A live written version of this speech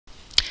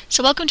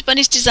So welcome to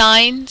Bunny's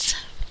Designs.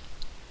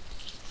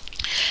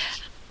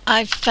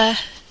 I've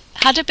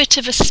had a bit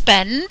of a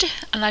spend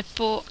and I've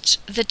bought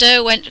the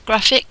Derwent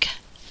Graphik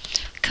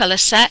colour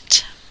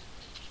set,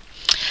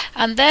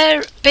 and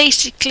they're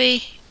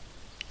basically,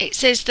 it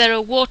says they're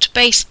a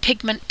water-based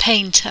pigment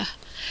painter.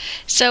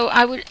 So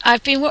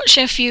I've been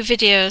watching a few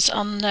videos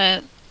on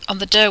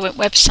the Derwent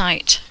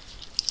website.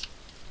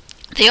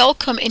 They all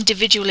come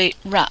individually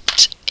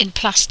wrapped in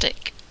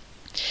plastic,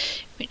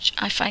 which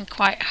I find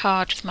quite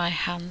hard with my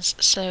hands,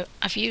 so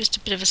I've used a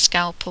bit of a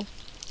scalpel.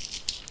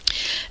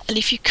 And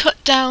if you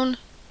cut down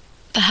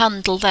the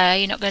handle there,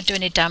 you're not going to do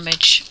any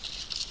damage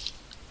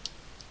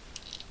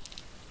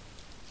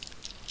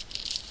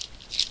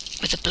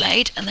with a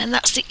blade. And then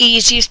that's the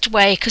easiest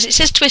way, because it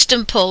says twist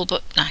and pull,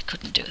 but I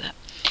couldn't do that.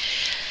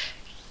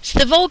 So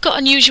they've all got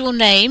unusual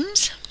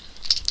names,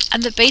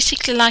 and they're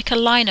basically like a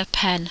liner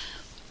pen.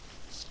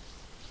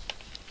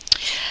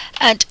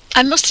 And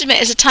I must admit,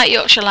 as a tight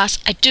Yorkshire lass,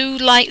 I do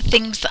like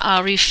things that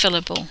are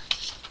refillable.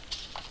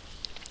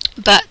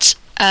 But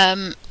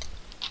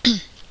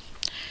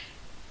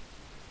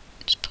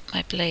just put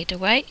my blade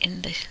away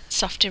in the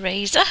soft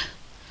eraser.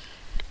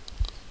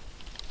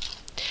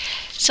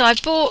 So I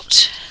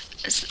bought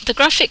the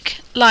graphic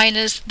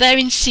liners. They're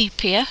in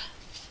sepia,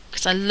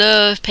 because I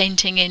love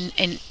painting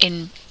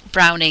in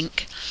brown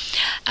ink,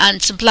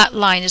 and some black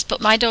liners.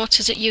 But my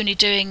daughter's at uni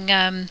doing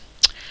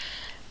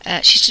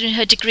she's doing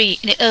her degree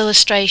in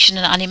illustration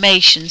and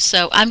animation,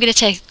 so I'm going to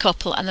take a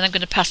couple and then I'm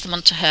going to pass them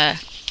on to her,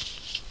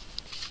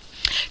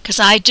 because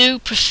I do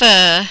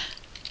prefer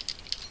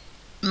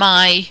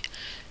my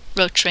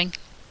rotring.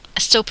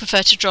 I still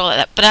prefer to draw like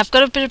that, but I've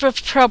got a bit of a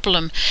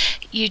problem.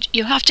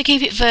 You have to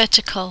keep it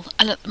vertical,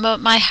 and at the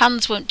moment my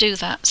hands won't do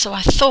that, so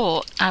I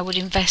thought I would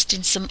invest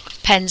in some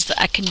pens that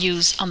I can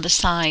use on the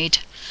side.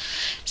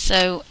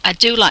 So I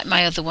do like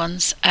my other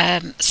ones.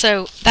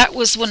 So that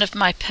was one of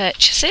my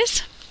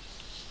purchases.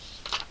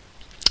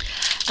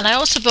 And I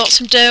also bought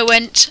some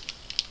Derwent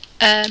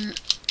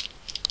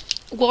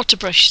water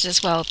brushes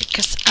as well,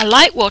 because I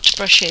like water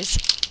brushes.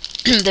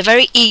 They're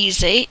very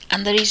easy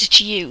and they're easy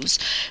to use,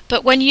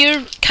 but when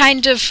you're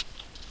kind of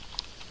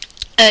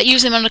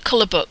using them on a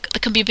colour book, they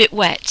can be a bit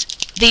wet.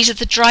 These are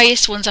the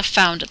driest ones I've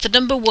found. The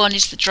number 1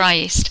 is the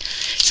driest,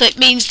 so it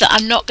means that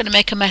I'm not going to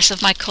make a mess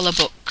of my colour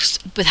books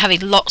with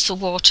having lots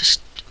of water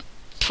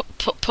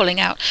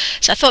pulling out.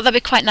 So I thought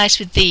that'd be quite nice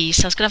with these,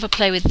 so I was going to have a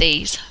play with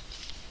these.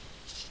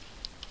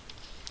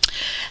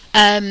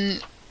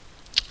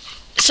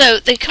 So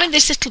they come in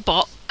this little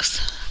box,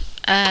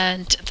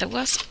 and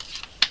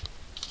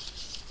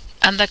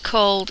they're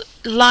called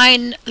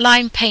line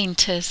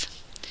painters,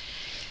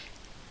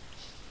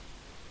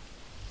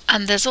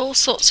 and there's all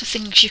sorts of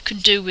things you can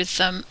do with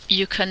them.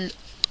 You can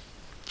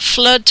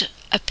flood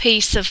a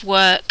piece of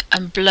work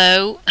and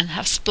blow and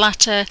have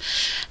splatter.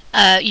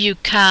 You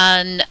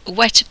can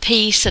wet a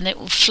piece and it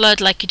will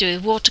flood like you do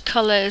with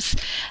watercolours.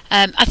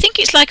 I think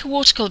it's like a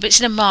watercolour, but it's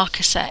in a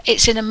marker set.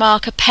 It's in a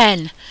marker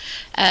pen.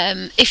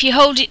 If you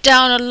hold it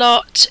down a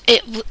lot,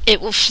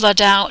 it will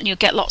flood out and you'll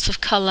get lots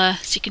of colour,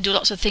 so you can do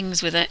lots of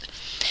things with it.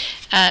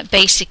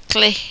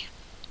 Basically,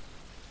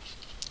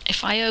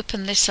 if I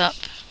open this up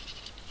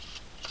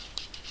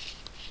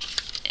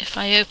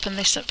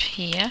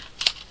here,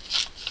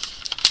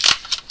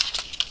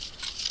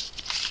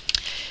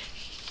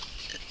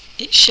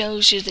 it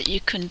shows you that you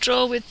can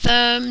draw with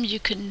them, you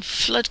can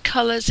flood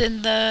colours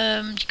in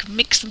them, you can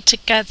mix them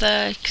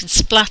together, you can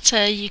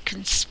splatter, you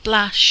can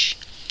splash,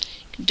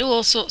 you can do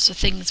all sorts of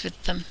things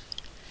with them.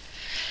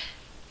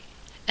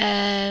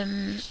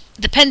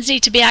 The pens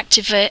need to be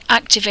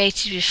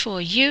activated before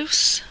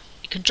use.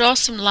 You can draw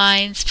some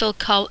lines,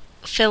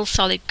 fill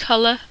solid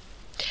colour.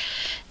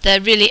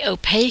 They're really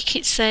opaque,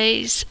 it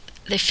says.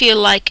 They feel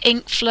like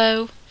ink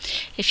flow.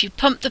 If you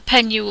pump the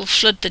pen, you will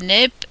flood the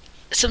nib.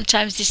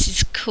 Sometimes this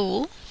is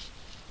cool.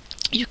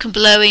 You can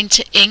blow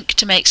into ink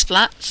to make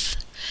splats.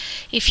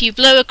 If you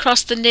blow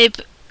across the nib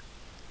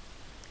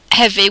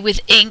heavy with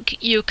ink,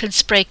 you can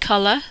spray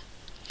colour.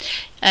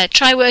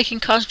 Try working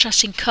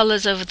contrasting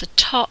colours over the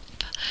top.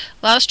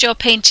 Whilst your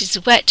paint is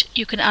wet,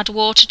 you can add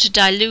water to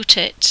dilute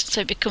it,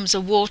 so it becomes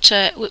with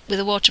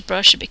a water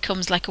brush, it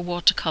becomes like a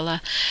watercolour.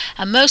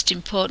 And most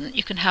important,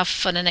 you can have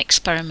fun and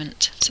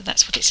experiment. So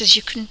that's what it says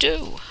you can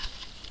do.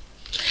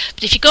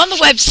 But if you go on the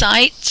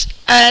website,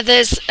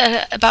 there's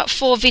about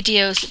 4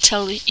 videos that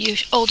tell you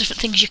all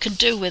different things you can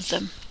do with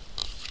them.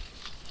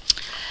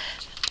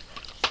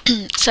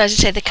 So as I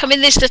say, they come in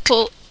this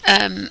little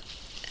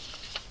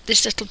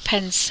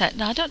pen set.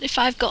 Now I don't know if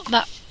I've got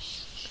that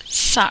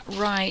sat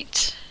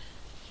right.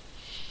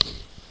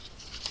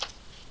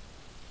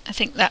 I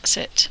think that's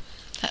it.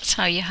 That's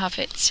how you have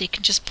it. So you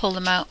can just pull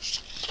them out.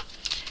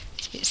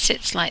 So it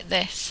sits like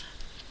this.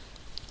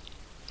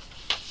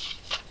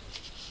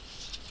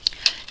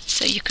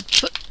 So you could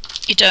put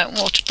your Derwent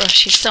water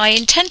brushes. So I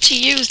intend to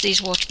use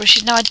these water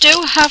brushes. Now I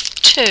do have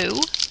 2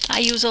 that I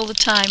use all the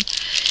time,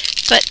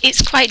 but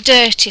it's quite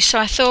dirty, so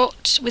I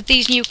thought with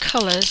these new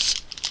colours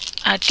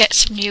I'd get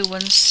some new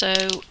ones. So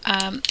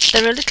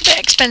they're a little bit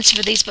expensive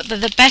for these, but they're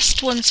the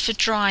best ones for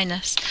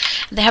dryness.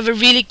 And they have a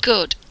really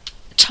good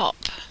top.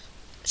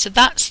 So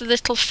that's the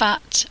little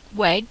fat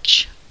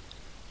wedge,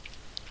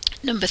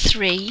 number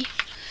 3.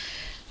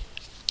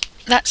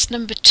 That's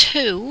number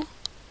 2,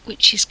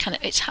 which is kind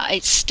of, it's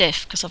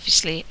stiff because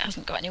obviously it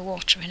hasn't got any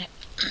water in it.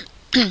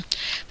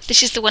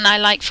 This is the one I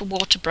like for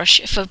water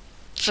brush, for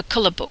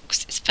colour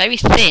books. It's very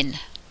thin,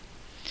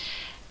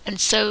 and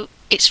so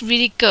it's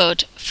really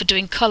good for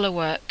doing colour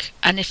work.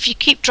 And if you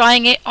keep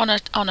drying it on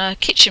a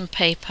kitchen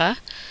paper,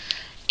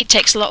 it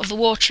takes a lot of the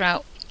water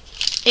out.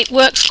 It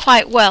works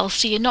quite well,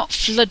 so you're not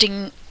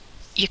flooding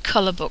your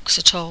colour books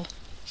at all.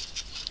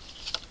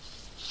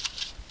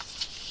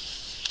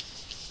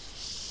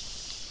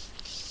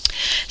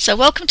 So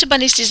welcome to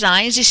Bunny's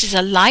Designs. This is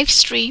a live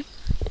stream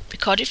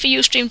recorded for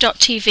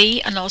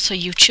Ustream.tv and also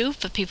YouTube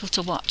for people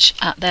to watch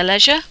at their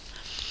leisure.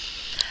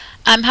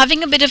 I'm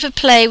having a bit of a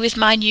play with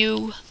my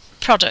new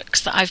products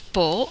that I've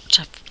bought.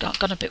 I've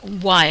gone a bit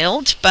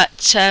wild,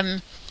 but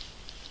there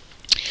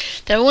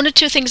are 1 or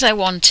 2 things I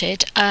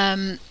wanted.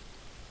 I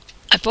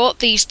bought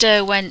these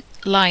Derwent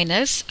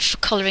liners for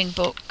colouring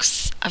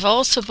books. I've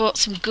also bought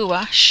some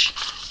gouache,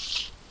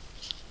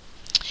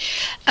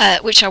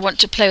 which I want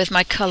to play with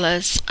my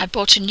colours. I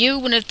bought a new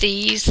one of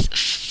these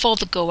for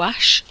the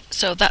gouache,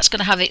 so that's going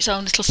to have its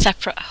own little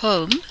separate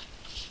home.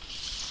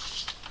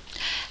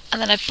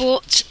 And then I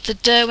bought the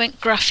Derwent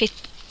Graphik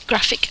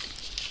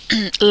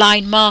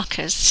line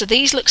markers. So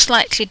these look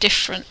slightly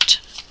different.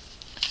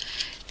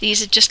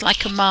 These are just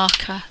like a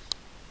marker.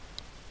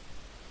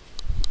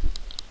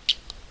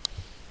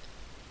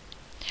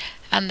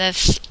 And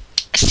there's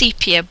a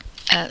sepia,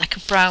 like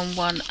a brown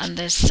one, and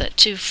there's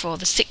 2, 4,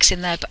 there's 6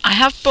 in there. But I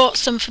have bought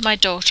some for my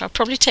daughter. I'll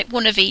probably take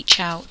 1 of each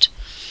out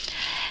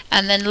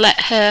and then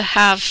let her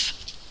have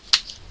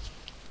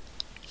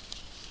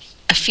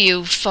a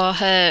few for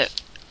her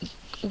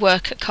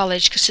work at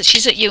college, because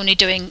she's at uni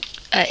doing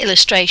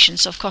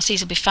illustrations, so of course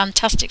these will be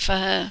fantastic for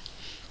her.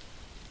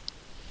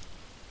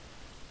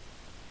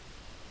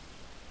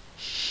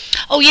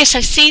 Oh yes,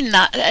 I've seen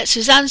that.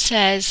 Suzanne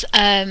says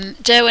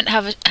Derwent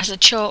has a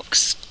chalk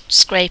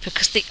scraper,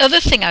 because the other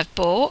thing I've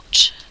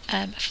bought,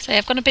 say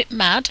I've gone a bit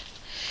mad,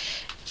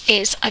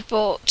 is I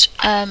bought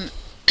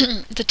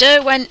the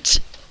Derwent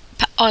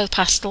oil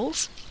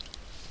pastels,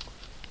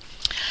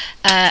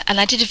 and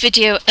I did a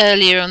video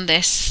earlier on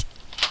this,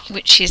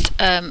 which is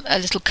a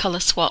little colour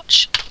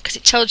swatch, because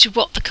it tells you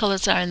what the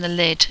colours are in the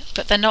lid,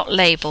 but they're not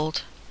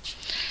labelled.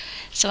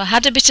 So I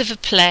had a bit of a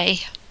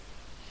play,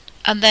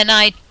 and then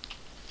I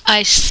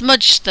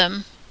smudged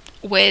them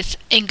with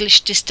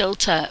English distilled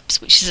terps,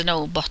 which is an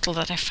old bottle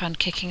that I found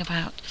kicking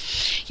about.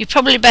 You're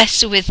probably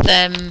better with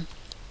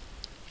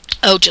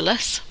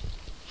odorless.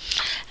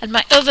 And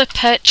my other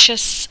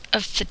purchase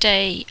of the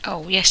day,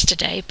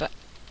 yesterday, but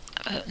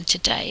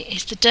today,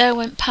 is the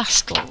Derwent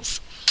pastels.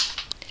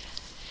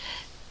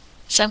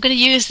 So I'm going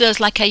to use those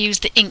like I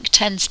used the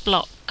Inktense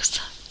blocks.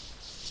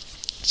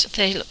 So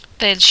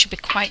they should be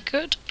quite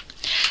good.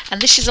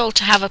 And this is all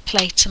to have a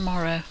play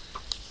tomorrow.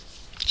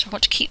 So I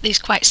want to keep these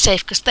quite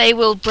safe, because they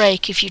will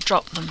break if you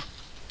drop them.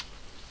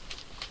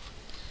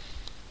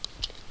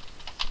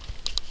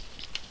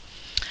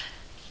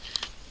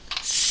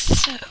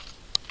 So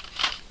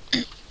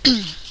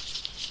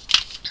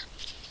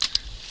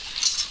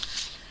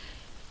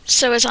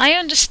so as I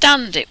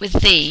understand it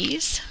with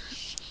these,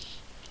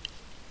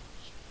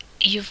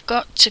 you've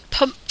got to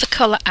pump the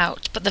colour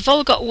out, but they've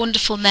all got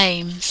wonderful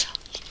names.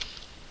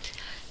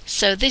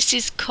 So this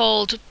is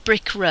called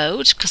Brick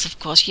Road, because of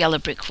course Yellow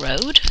Brick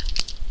Road.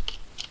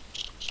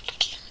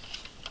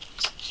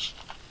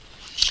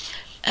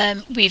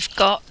 We've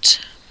got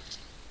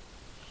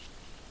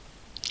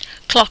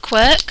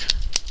Clockwork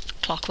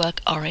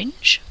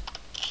Orange.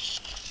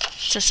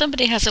 So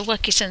somebody has a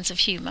wacky sense of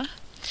humour.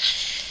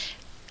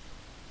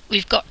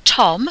 We've got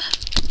Tom.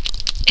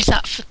 Is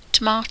that for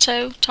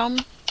tomato? Tom?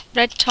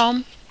 Red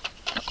Tom?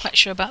 Not quite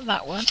sure about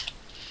that one.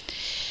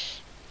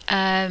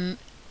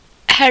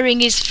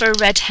 Herring is for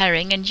red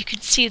herring, and you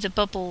can see the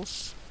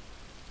bubbles.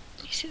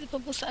 You see the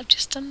bubbles that I've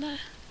just done there?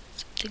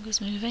 Something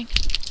was moving.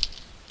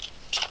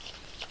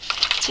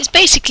 So it's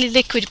basically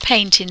liquid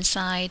paint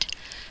inside.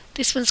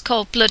 This one's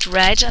called Blood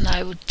Red, and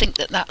I would think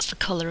that that's the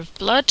colour of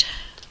blood.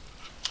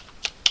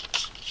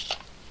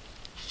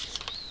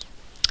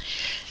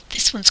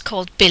 This one's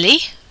called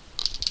Billy,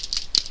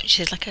 which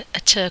is like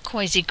a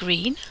turquoisey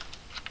green.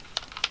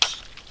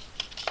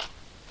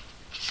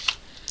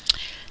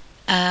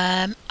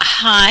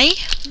 High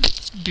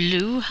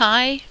blue,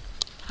 high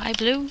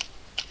blue,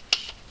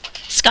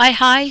 sky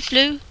high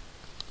blue.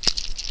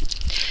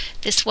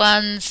 This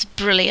one's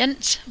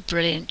brilliant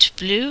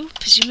blue,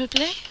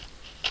 presumably.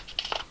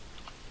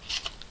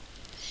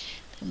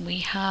 Then we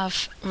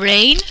have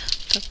rain,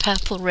 the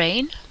purple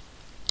rain.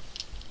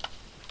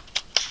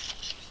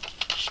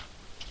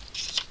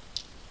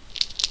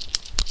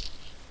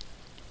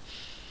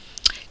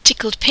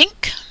 Tickled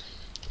pink.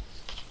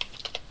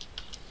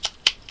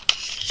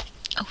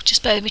 Oh,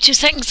 just bear with me 2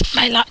 seconds.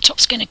 My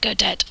laptop's going to go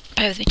dead.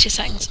 Bear with me 2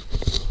 seconds.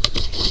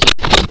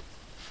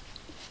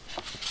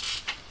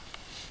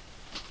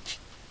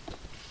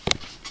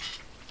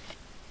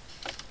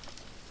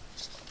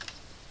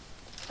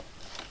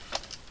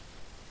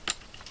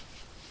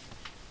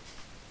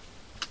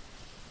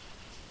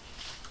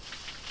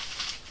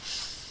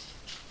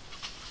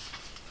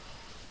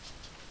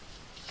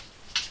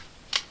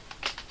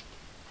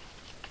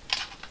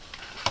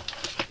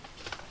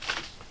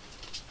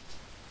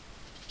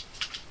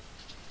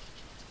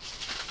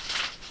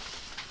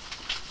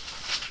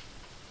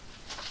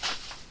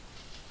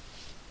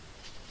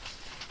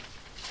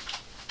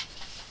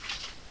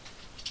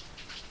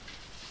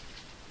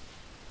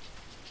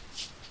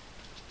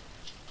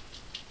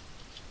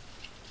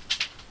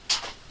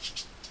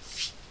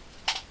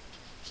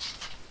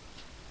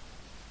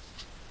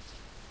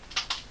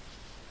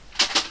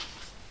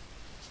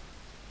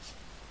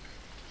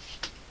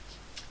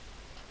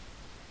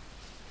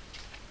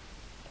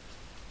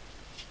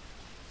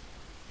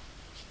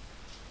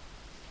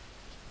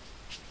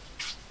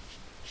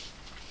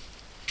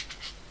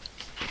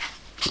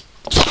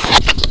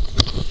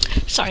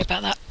 Sorry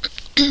about that.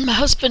 My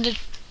husband had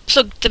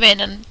plugged them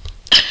in and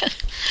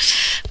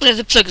one of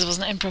the plugs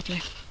wasn't in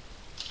properly.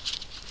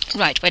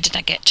 Right, where did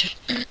I get to?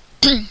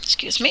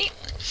 Excuse me.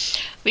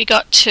 We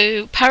got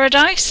to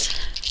Paradise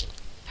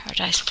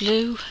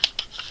Blue.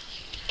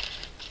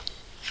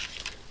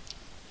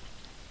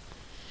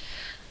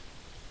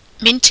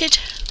 Minted,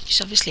 which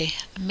is obviously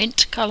a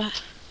mint colour.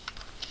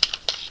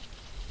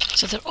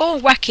 So they're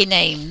all wacky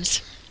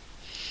names.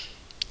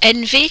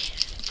 Envy,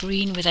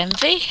 green with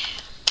envy.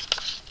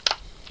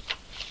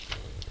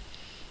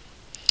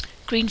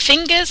 Green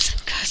Fingers,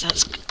 because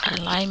that's a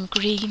lime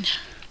green.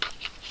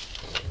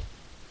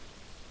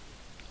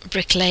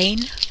 Brick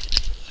Lane,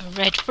 a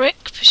red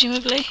brick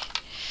presumably.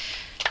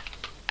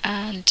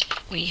 And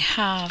we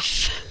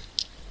have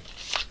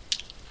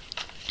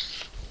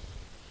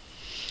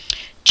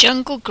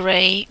Jungle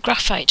Grey,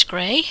 Graphite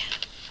Grey.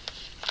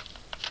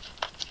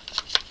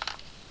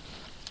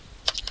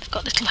 They've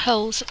got little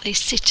holes that they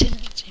sit in,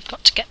 so you've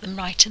got to get them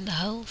right in the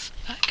holes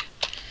back.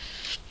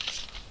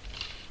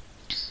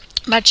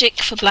 Magic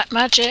for Black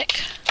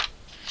Magic.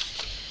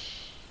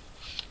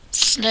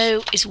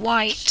 Snow is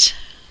white.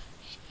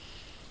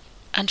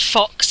 And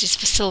Fox is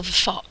for Silver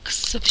Fox.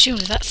 So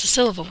presumably that's the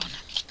silver one.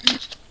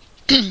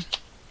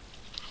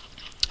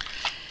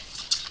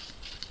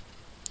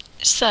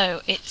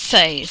 So it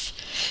says,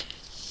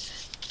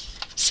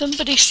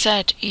 somebody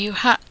said you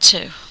had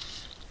to.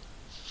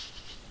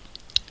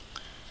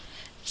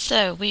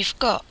 So we've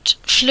got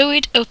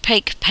fluid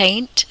opaque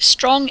paint,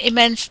 strong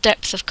immense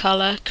depth of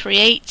colour,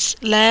 creates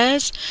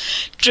layers,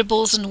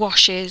 dribbles and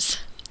washes.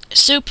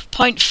 Super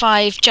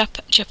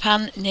 0.5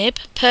 Japan nib,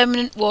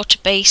 permanent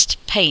water-based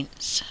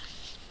paints.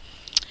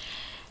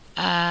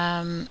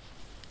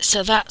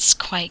 So that's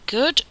quite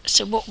good.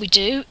 So what we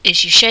do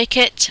is you shake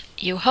it,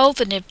 you hold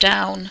the nib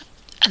down,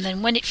 and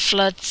then when it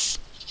floods,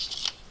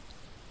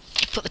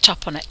 you put the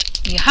top on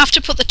it. You have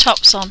to put the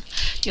tops on.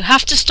 You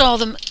have to store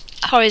them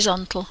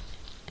horizontal.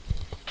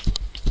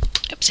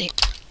 Oopsie.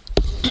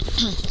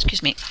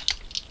 Excuse me.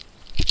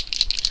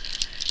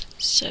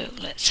 So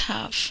let's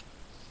have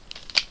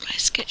my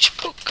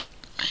sketchbook.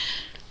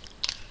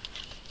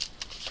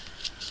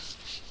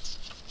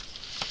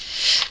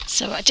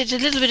 So I did a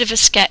little bit of a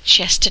sketch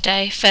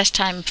yesterday, first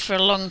time for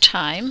a long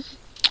time,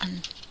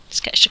 and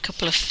sketched a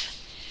couple of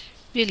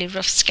really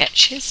rough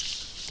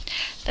sketches.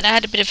 Then I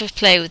had a bit of a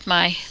play with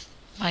my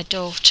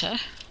daughter.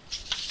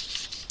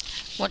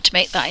 Want to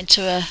make that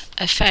into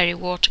a fairy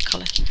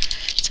watercolour.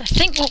 So I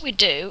think what we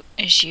do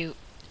is you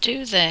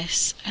do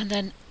this and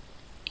then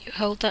you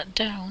hold that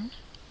down.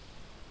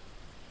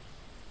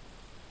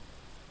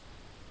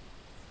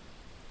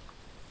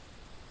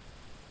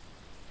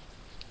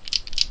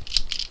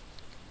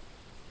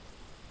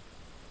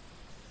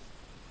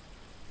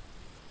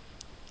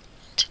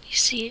 Until you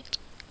see it,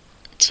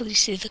 until you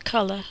see the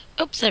colour.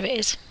 Oops, there it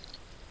is.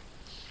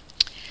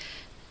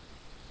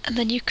 And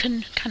then you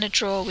can kind of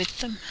draw with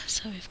them.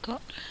 So we've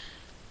got,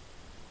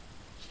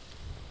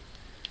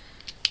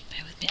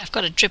 bear with me, I've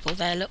got a dribble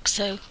there, look,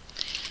 so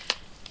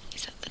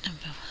is that the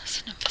number?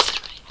 What's the number 3?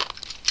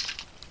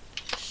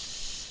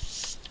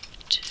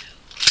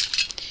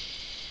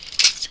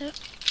 So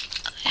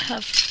I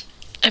have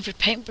every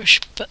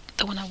paintbrush but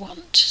the one I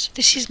want. So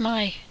this is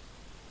my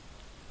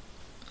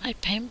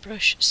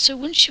paintbrush. So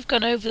once you've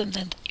gone over them,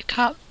 then you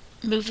can't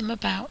move them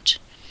about,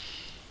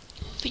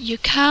 but you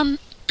can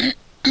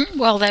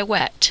while they're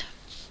wet.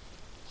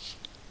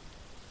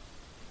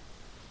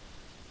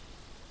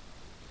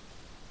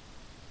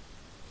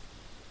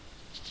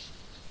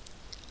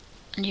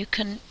 And you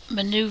can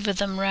manoeuvre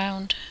them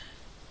round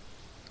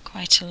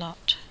quite a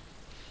lot.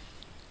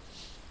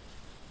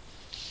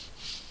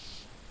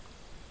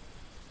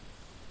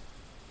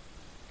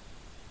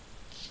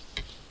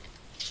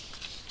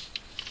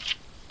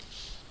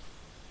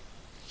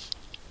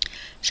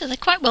 So they're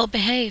quite well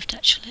behaved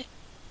actually.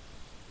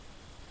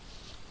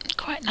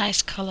 Quite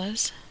nice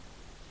colours.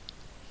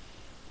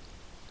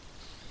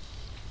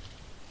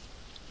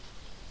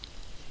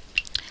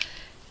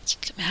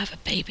 Let me have a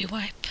baby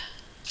wipe.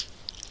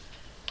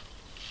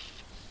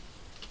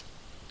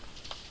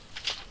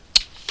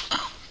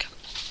 Oh, okay.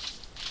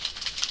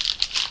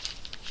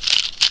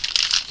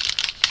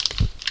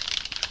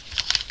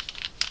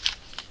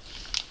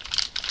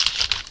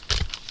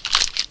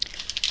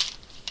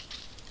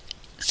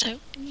 So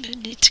we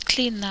need to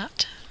clean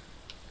that.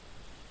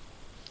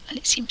 And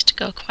it seems to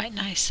go quite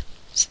nice.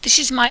 So this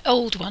is my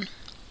old one.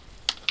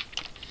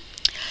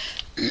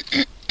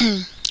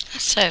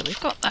 So we've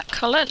got that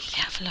colour. Let me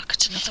have a look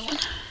at another one.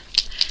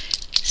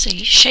 So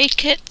you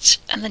shake it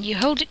and then you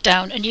hold it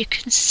down and you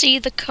can see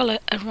the colour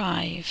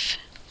arrive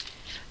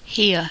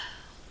here.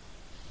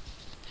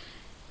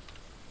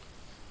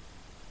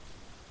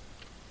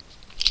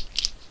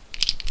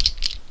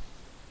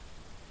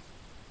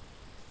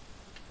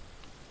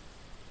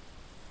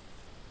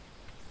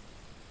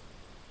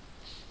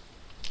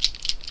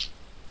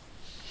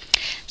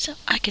 So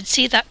I can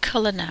see that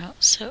colour now,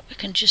 so I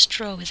can just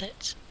draw with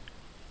it,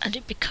 and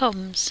it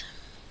becomes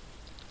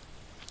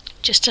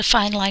just a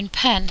fine line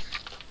pen.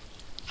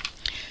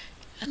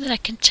 And then I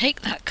can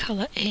take that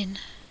colour in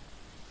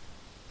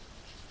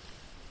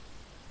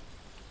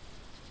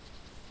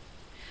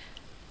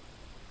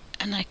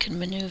and I can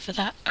manoeuvre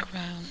that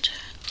around,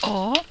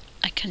 or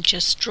I can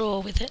just draw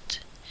with it.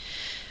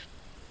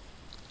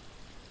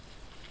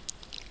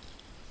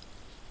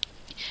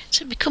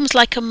 So it becomes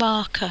like a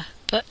marker,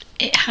 but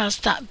it has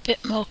that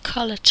bit more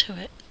colour to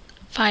it,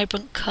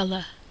 vibrant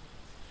colour.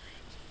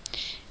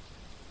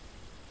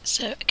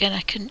 So again,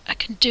 I can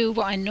do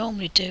what I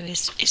normally do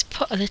is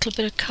put a little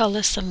bit of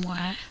colour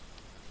somewhere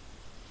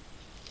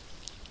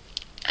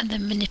and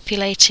then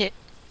manipulate it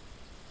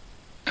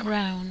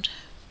around.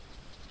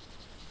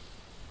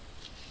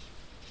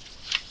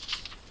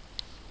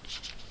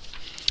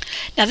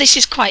 Now this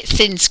is quite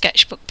thin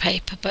sketchbook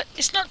paper, but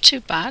it's not too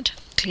bad.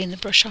 Clean the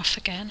brush off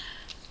again.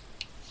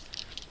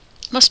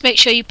 Must make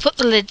sure you put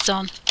the lids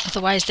on,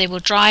 otherwise they will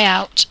dry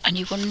out and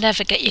you will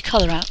never get your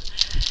colour out.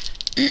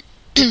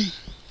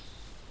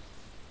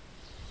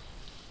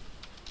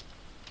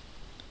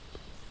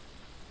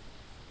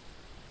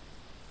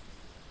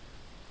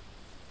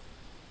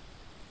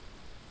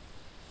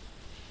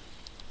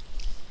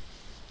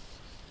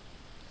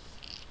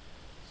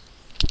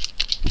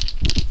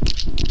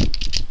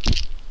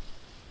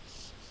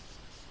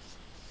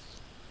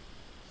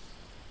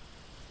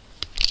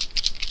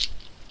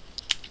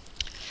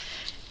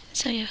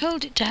 So you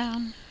hold it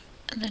down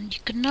and then you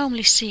can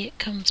normally see it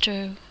come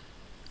through.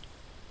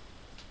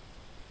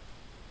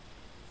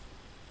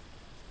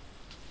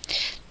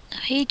 Now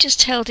he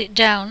just held it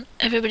down,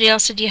 everybody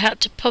else said you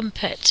had to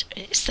pump it.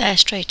 It's there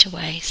straight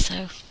away,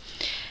 so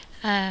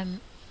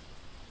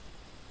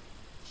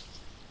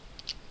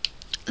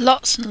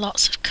lots and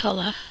lots of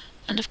colour,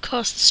 and of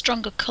course the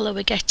stronger colour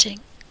we're getting.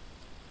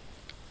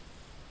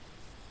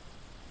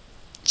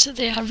 So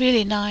they are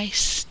really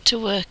nice to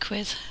work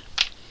with.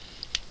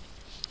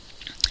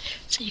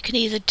 So you can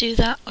either do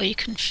that or you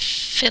can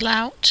fill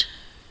out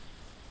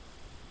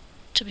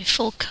to be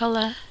full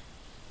colour,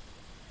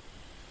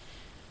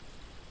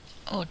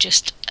 or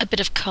just a bit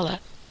of colour.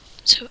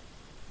 So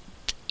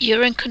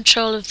you're in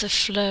control of the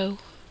flow.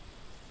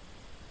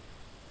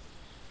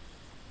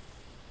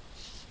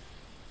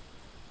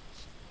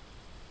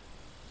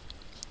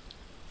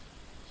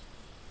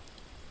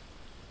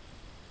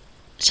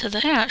 So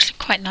they're actually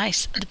quite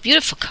nice, and the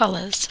beautiful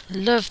colours.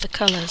 Love the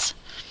colours.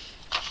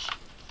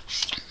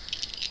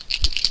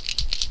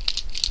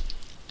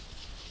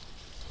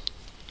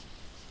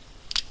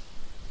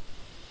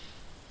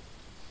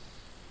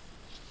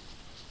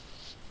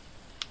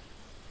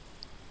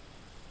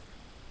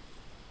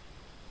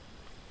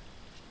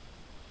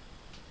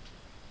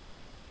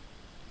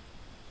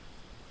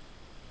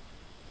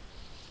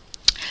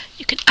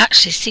 You can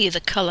actually see the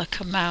colour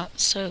come out,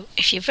 so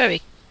if you're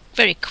very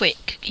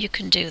quick you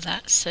can do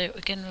that. So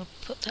again, we'll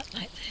put that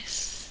like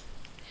this,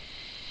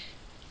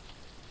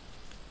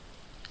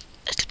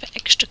 a little bit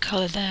extra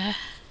colour there,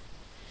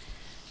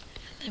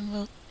 and then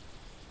we'll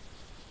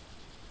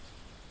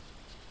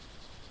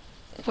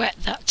wet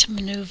that to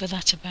manoeuvre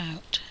that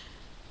about.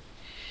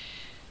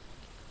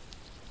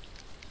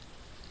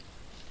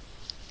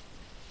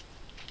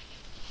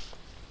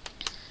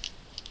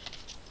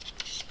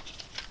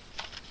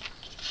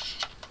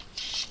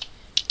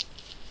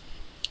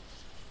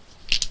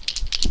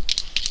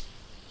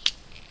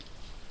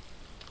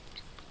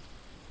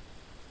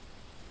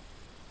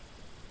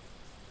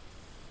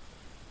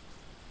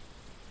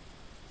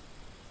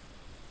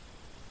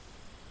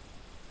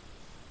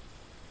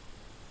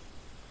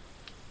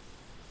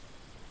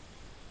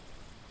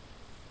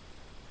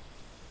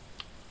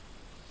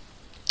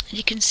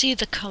 You can see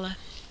the colour.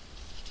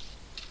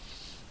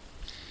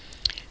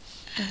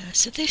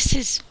 So this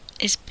is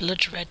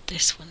blood red,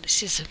 this one.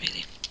 This is a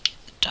really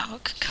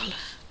dark colour.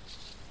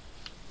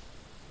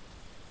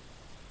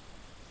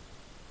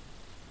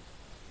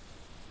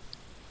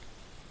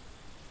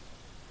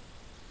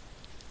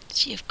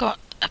 So you've got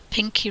a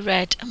pinky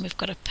red and we've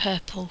got a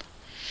purple,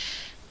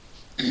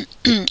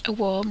 a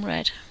warm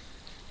red.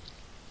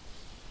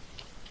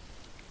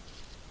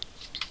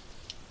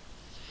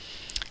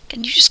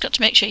 And you just got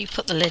to make sure you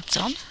put the lids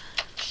on.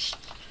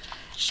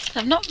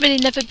 I've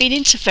never been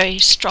into very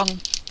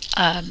strong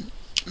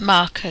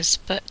markers,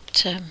 but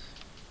so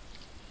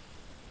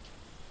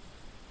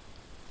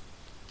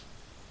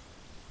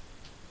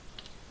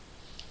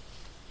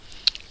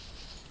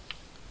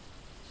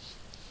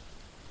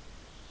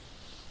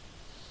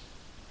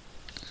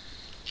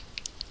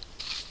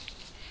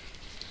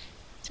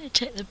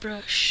take the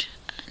brush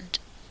and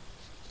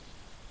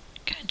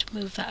going to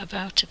move that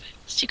about a bit.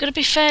 So you've got to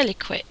be fairly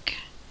quick.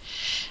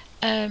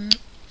 Or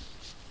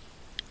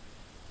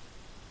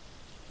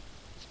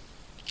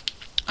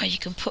you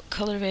can put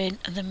colour in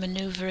and then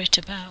manoeuvre it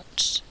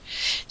about.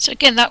 So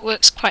again, that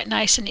works quite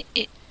nice, and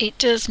it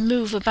does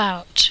move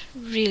about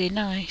really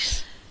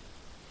nice.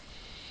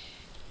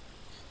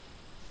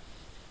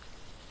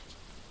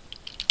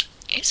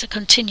 It's a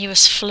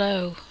continuous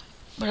flow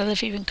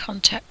wherever you're in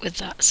contact with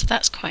that, so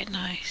that's quite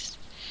nice.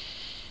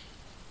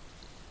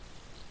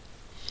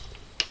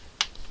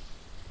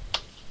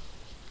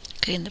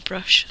 clean the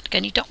brush.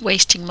 Again, you're not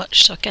wasting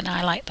much, so again,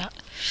 I like that.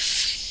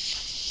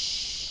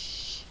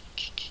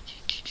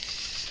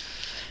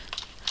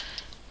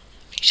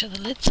 Make sure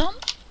the lid's on.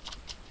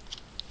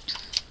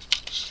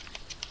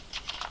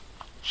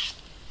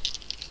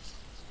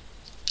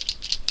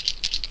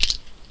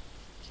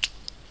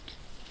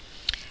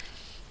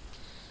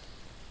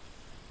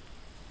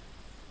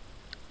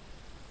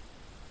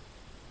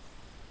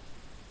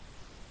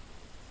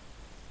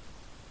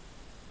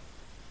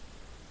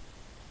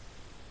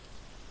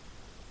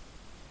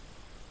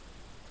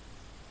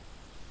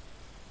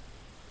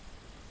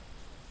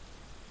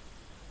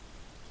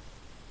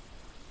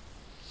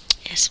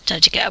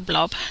 Sometimes you get a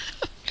blob,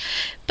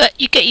 but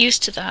you get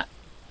used to that.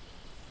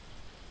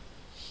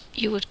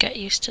 You would get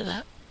used to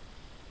that.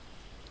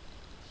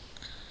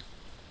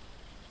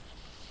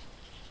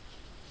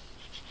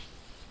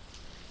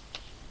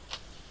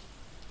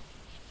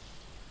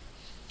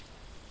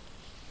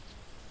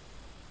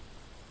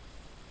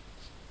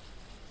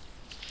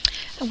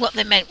 And what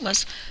they meant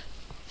was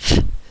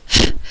you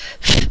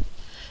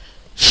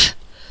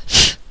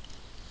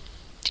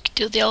could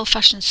do the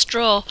old-fashioned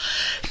straw.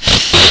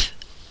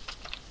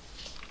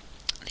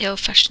 The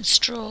old-fashioned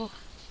straw.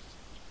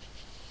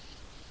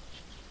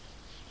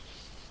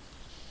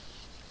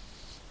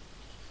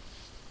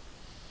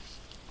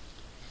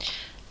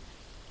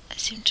 I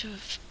seem to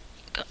have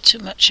got too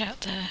much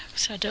out there,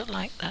 so I don't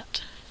like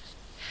that.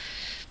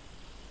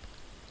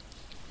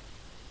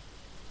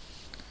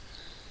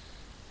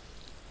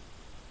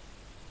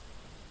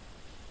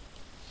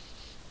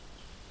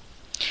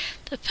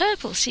 The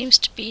purple seems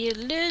to be a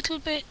little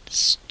bit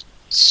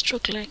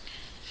struggling.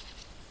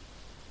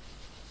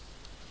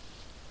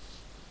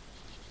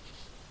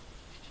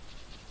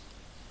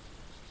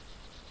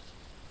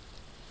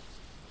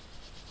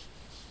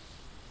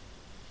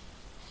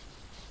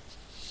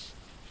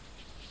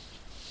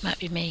 Might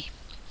be me.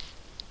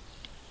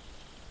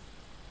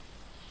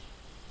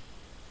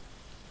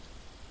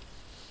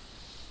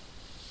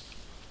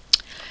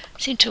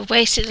 Seem to have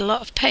wasted a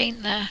lot of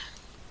paint there.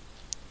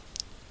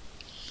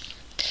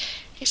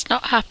 It's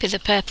not happy, the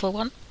purple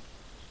one.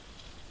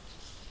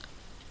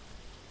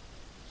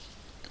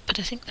 But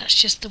I think that's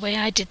just the way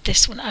I did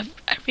this one. I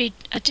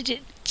did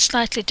it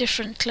slightly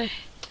differently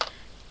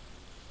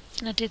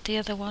than I did the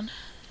other one,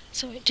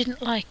 so it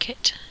didn't like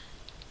it.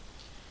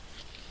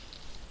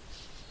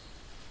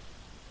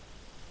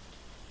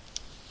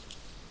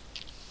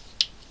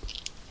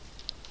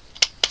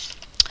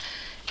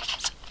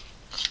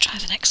 Try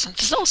the next one.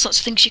 There's all sorts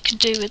of things you can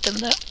do with them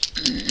that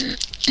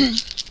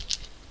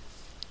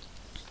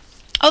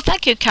oh,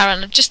 thank you,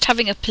 Karen. I'm just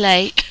having a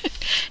play.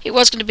 It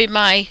was going to be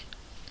my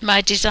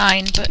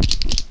design,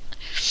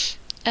 but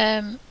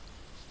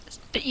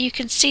you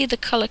can see the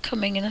colour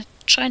coming, and I'm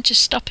trying to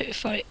stop it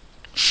before it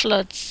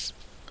floods.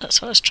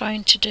 That's what I was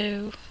trying to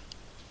do.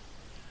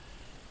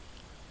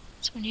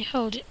 So when you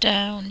hold it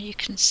down, you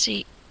can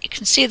see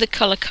the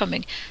colour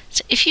coming.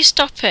 So if you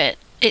stop it,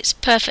 it's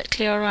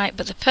perfectly alright,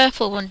 but the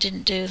purple one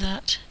didn't do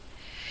that.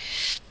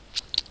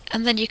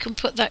 And then you can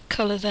put that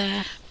colour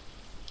there,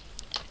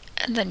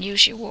 and then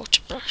use your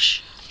water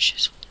brush, which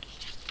is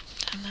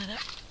down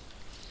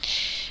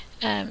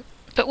there.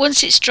 But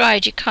once it's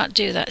dried, you can't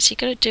do that, so you've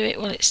got to do it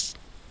while it's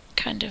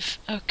kind of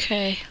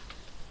okay.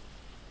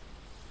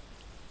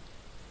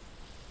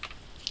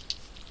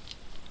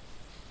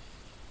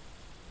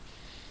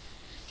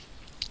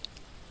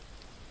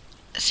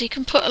 So you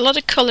can put a lot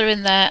of colour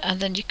in there, and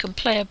then you can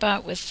play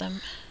about with them,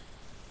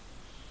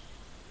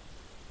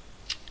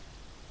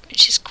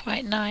 which is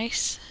quite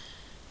nice.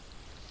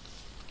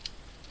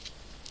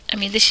 I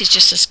mean, this is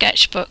just a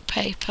sketchbook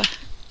paper.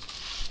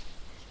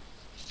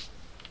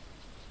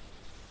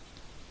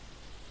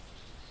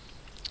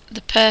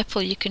 The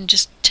purple you can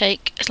just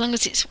take, as long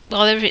as it's,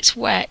 whether it's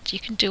wet, you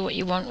can do what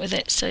you want with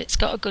it, so it's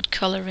got a good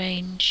colour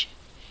range.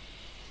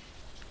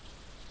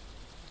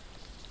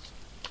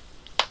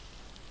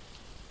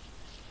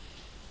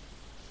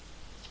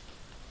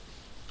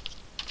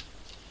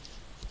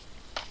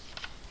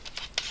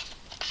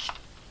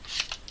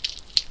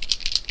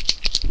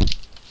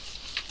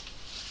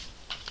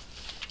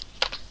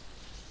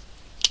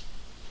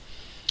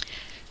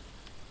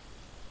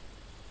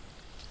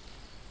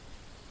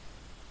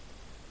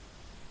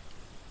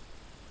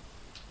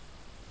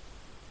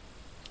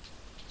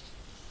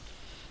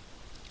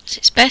 So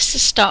it's best to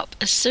stop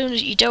as soon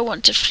as you don't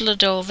want to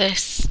flood all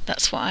this.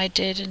 That's what I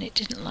did, and it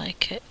didn't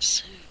like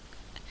it.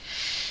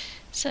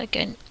 So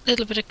again, a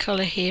little bit of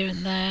colour here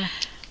and there.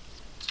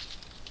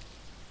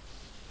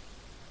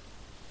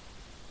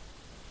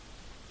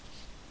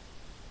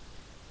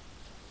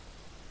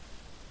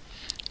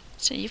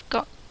 So you've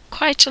got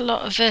quite a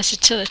lot of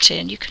versatility,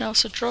 and you can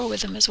also draw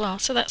with them as well,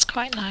 so that's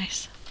quite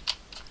nice.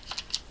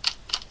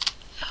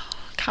 Oh,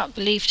 I can't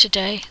believe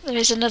today there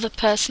is another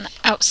person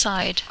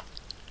outside.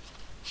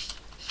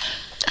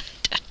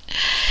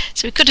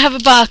 So we could have a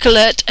bark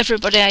alert,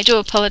 everybody. I do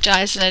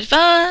apologise in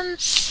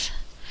advance.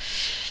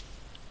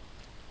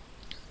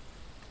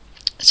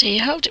 So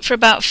you hold it for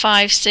about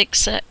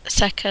 5-6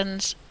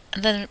 seconds,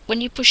 and then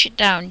when you push it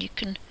down, you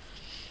can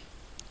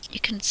you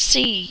can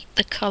see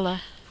the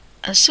colour.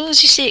 As soon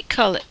as you see it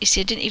colour, you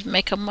see I didn't even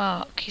make a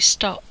mark, you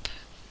stop.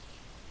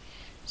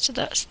 So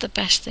that's the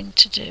best thing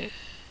to do.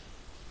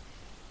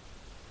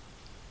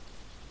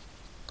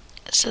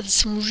 So there's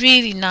some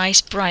really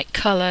nice bright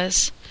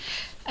colours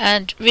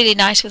and really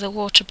nice with a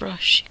water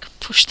brush. You can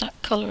push that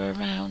colour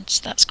around,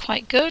 so that's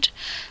quite good.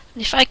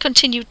 And if I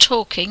continue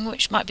talking,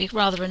 which might be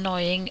rather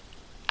annoying,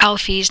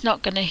 Alfie is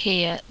not going to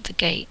hear the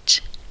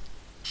gate.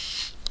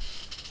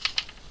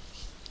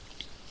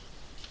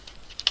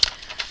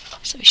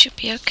 So we should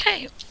be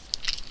okay.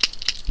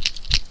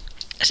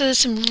 So there's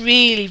some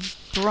really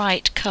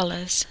bright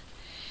colours.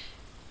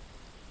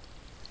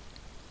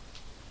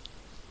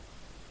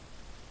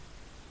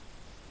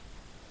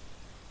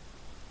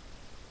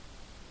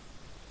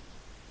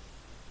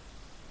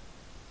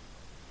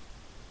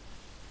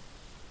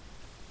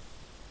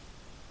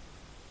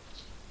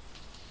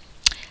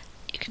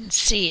 You can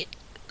see it,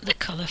 the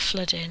colour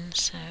flood in,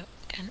 so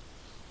again,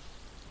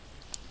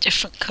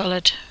 different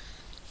coloured.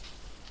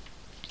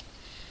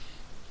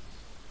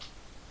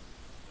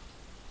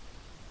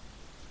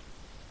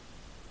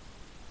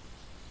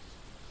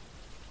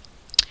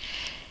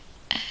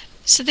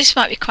 So this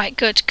might be quite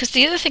good, because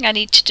the other thing I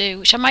need to do,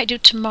 which I might do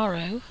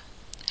tomorrow,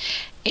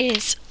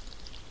 is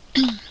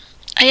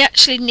I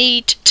actually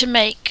need to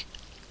make,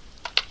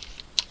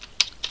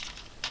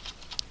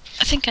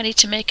 I think I need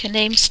to make a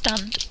name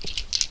stand.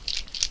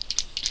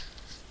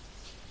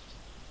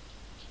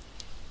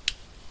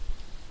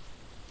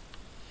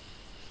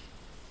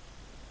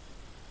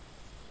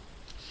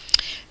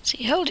 So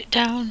you hold it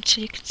down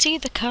so you can see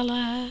the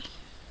colour.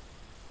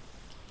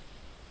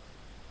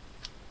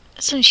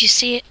 As soon as you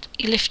see it,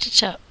 you lift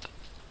it up.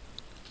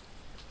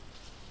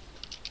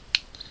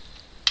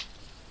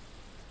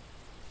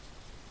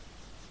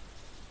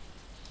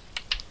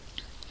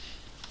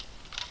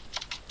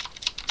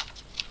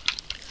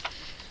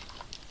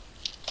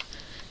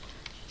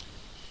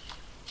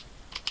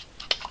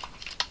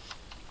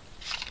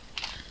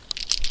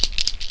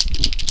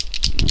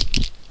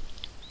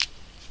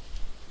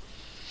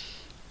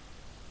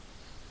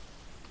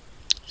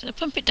 So I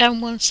pump it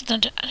down once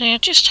and I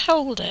just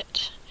hold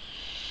it.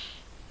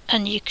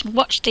 And you can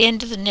watch the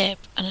end of the nib,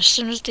 and as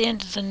soon as the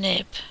end of the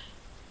nib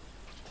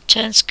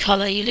turns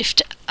colour, you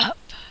lift it up,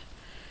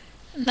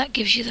 and that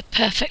gives you the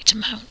perfect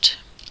amount.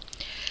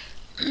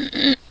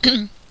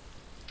 And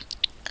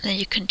then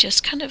you can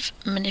just kind of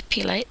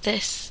manipulate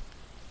this,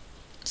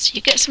 so you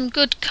get some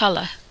good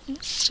colour.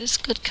 It's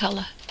just good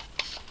colour.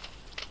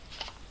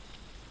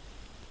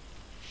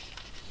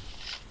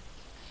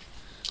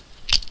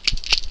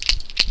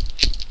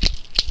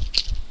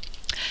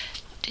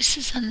 This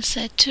is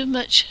unsaid too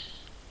much.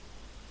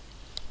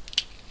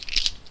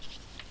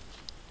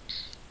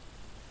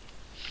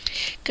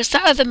 Because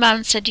that other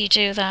man said you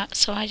do that,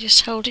 so I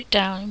just hold it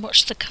down and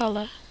watch the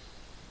colour.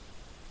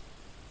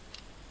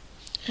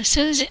 As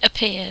soon as it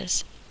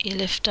appears, you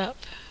lift up.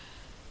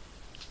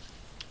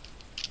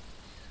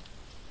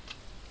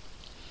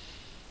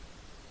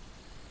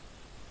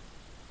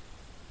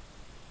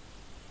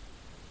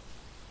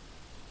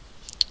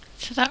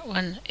 So that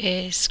one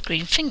is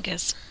green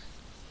fingers.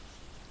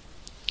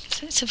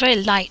 So it's a very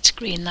light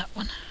green, that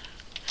one.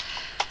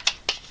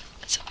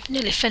 So I've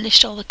nearly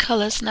finished all the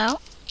colours now.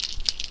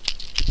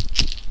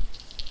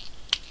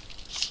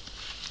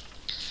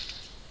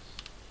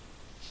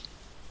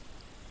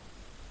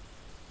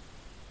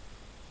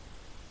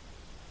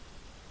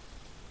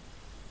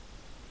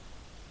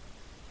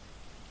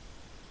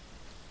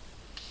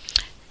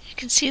 You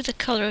can see the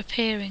colour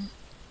appearing.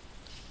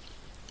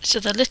 So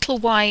the little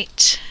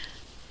white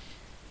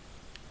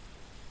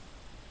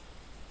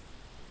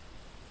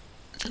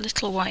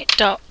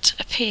dot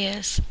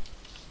appears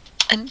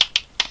and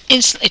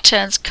instantly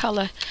turns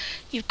colour.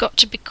 You've got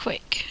to be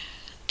quick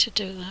to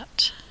do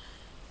that.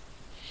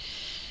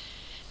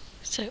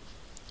 So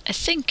I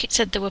think it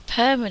said they were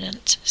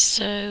permanent,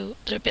 so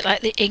they're a bit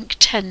like the ink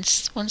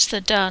tents. Once they're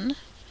done,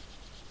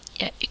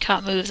 yeah, you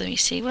can't move them, you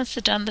see. Once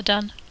they're done, they're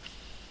done.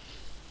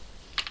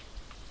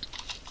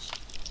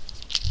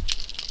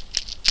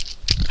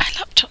 My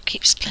laptop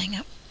keeps playing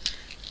up.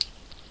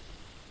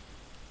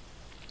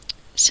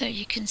 So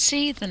you can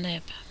see the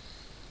nib.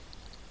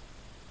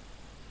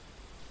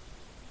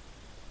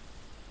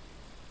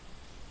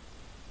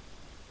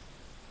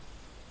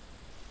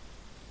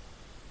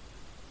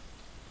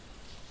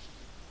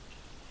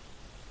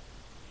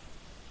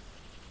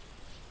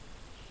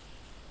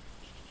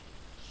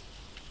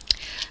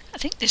 I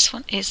think this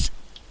one is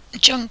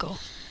jungle.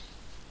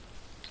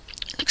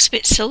 It looks a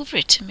bit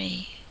silvery to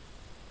me.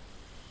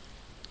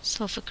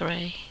 Silver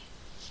grey.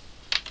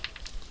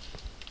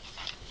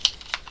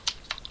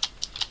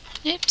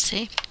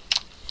 Oopsie.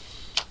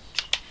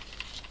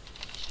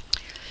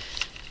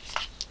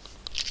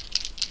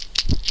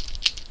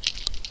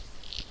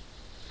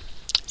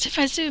 So if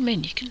I zoom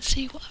in, you can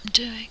see what I'm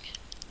doing.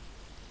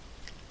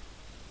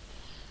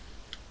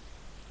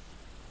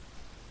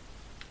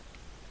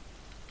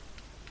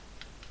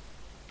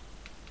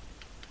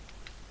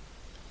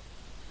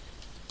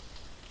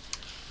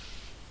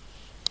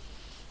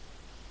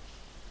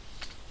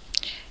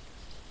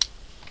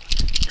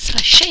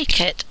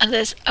 shake it and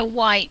there's a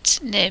white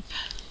nib.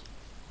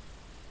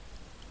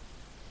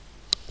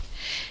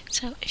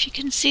 So if you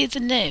can see the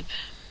nib,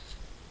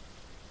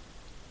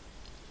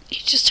 you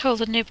just hold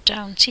the nib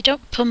down so you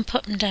don't pump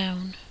up and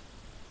down.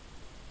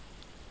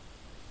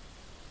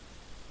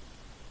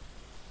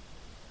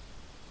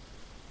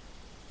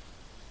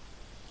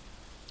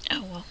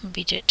 Oh well,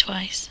 maybe do it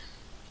twice.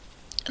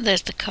 And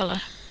there's the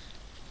colour.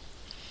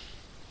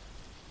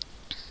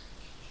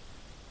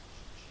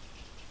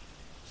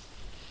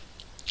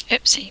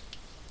 Oopsie.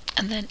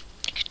 And then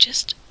you could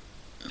just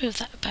move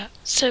that about.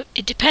 So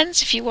it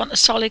depends if you want a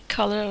solid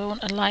colour or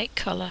want a light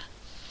colour.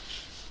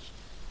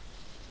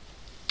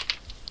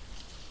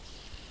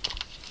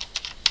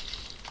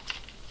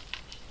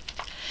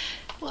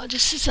 Well,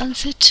 this is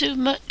answered too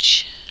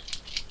much.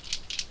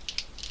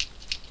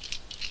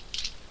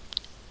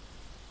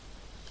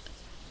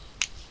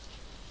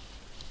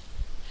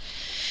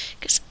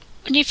 Because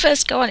when you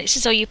first go on, it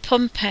says, "Oh, you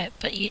pump it,"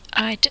 but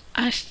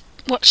I've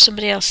watched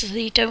somebody else say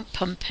you don't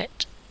pump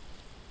it,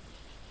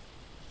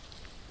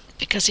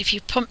 because if you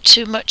pump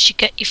too much, you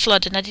get your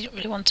flood, and I didn't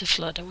really want a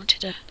flood. I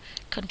wanted a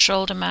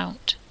controlled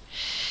amount.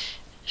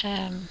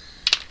 Don't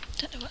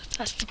know what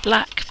that's the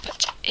black,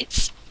 but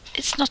it's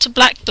not a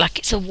black,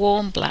 it's a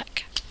warm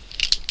black.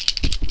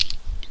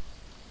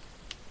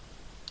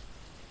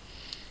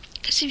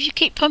 Because if you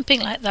keep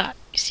pumping like that,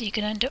 you see, you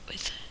can end up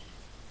with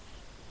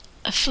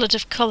a flood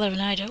of colour,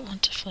 and I don't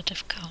want a flood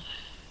of colour.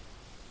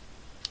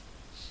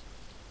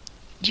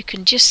 You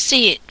can just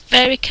see it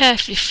very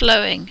carefully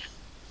flowing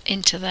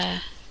into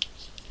there.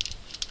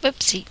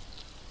 Whoopsie.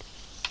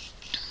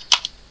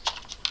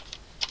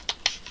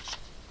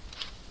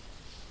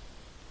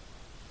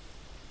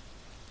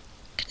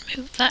 Can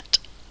move that.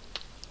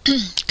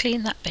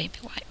 Clean that baby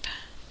wipe.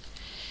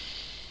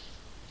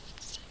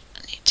 So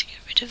I need to get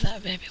rid of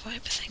that baby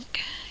wipe, I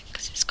think,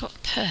 because it's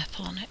got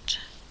purple on it.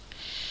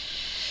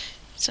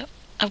 So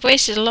I've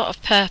wasted a lot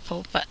of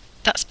purple, but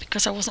that's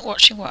because I wasn't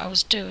watching what I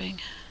was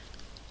doing,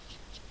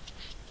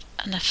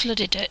 and I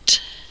flooded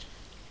it,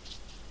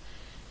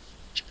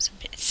 which was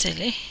a bit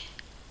silly,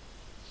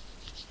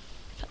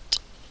 but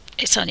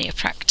it's only a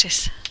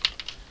practice.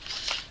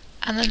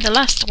 And then the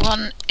last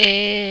one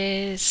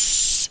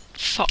is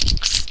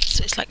fox,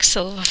 so it's like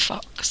silver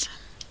fox.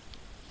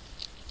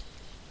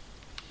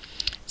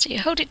 So you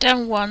hold it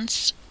down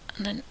once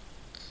and then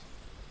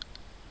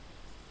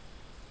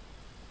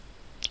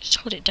just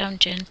hold it down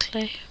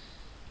gently,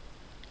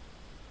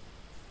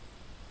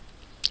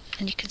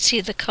 and you can see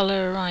the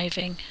colour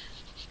arriving.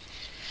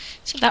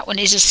 So that one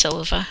is a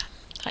silver.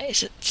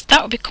 That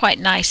would be quite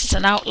nice as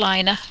an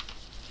outliner.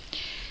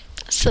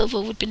 That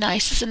silver would be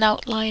nice as an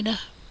outliner.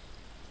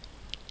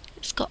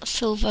 It's got a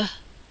silver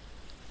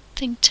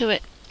thing to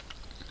it.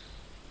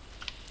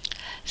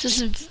 So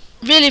some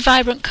really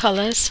vibrant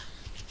colours,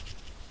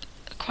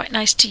 quite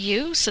nice to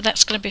use, so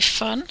that's going to be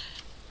fun.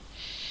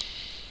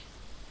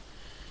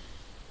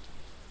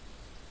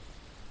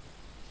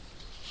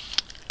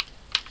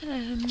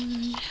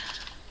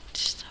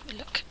 Just have a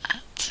look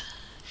at.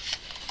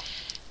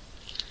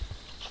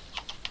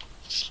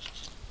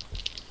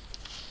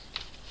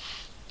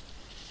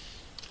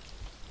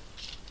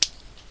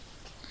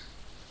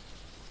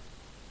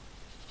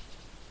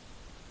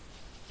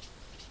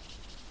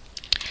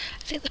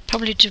 I think they'll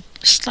probably do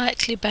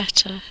slightly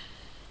better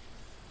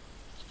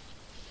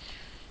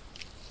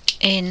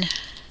in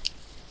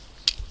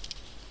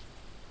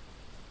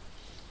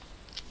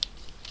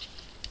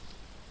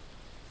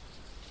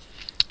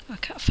I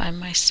can't find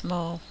my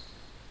small.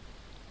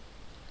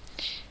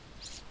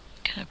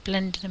 Kind of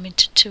blending them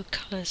into two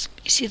colours.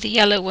 You see the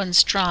yellow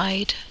one's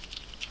dried.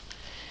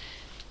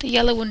 The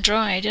yellow one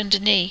dried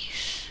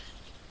underneath.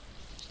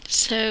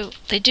 So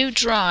they do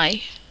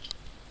dry.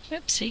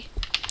 Oopsie.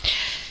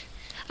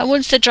 And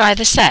once they're dry,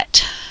 they're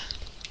set.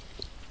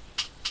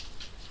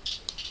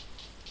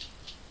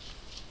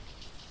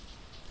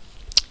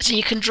 So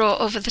you can draw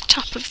over the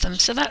top of them.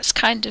 So that's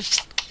kind of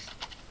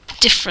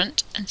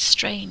different and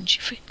strange,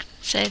 if we can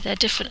say they're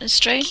different and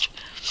strange.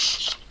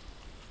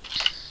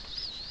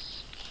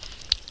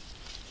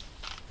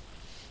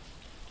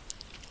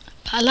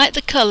 But I like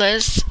the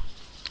colours.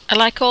 I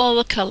like all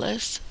the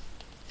colours.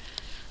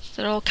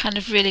 They're all kind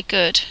of really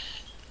good.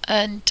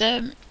 And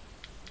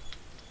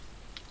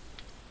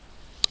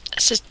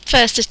it's a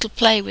first little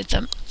play with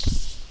them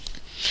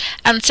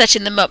and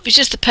setting them up. It's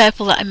just the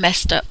purple that I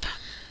messed up,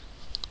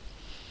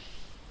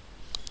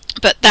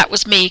 but that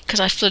was me because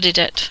I flooded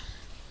it,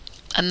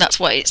 and that's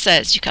what it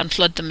says. You can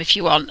flood them if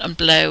you want and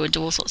blow and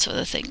do all sorts of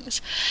other things.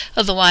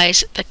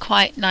 Otherwise they're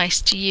quite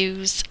nice to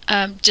use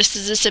just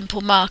as a simple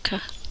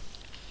marker.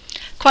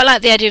 Quite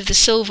like the idea of the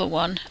silver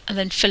one and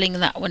then filling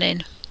that one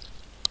in.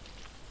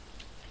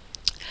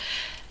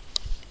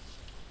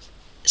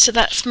 So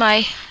that's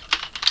my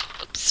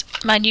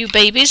new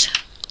babies.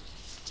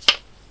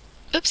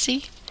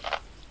 Oopsie.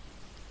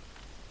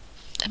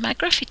 And my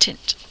graphic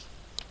tint.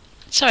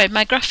 Sorry,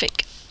 my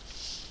graphic.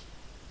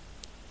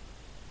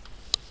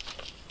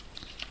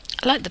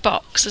 I like the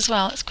box as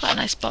well. It's quite a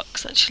nice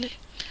box actually.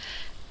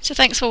 So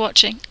thanks for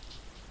watching.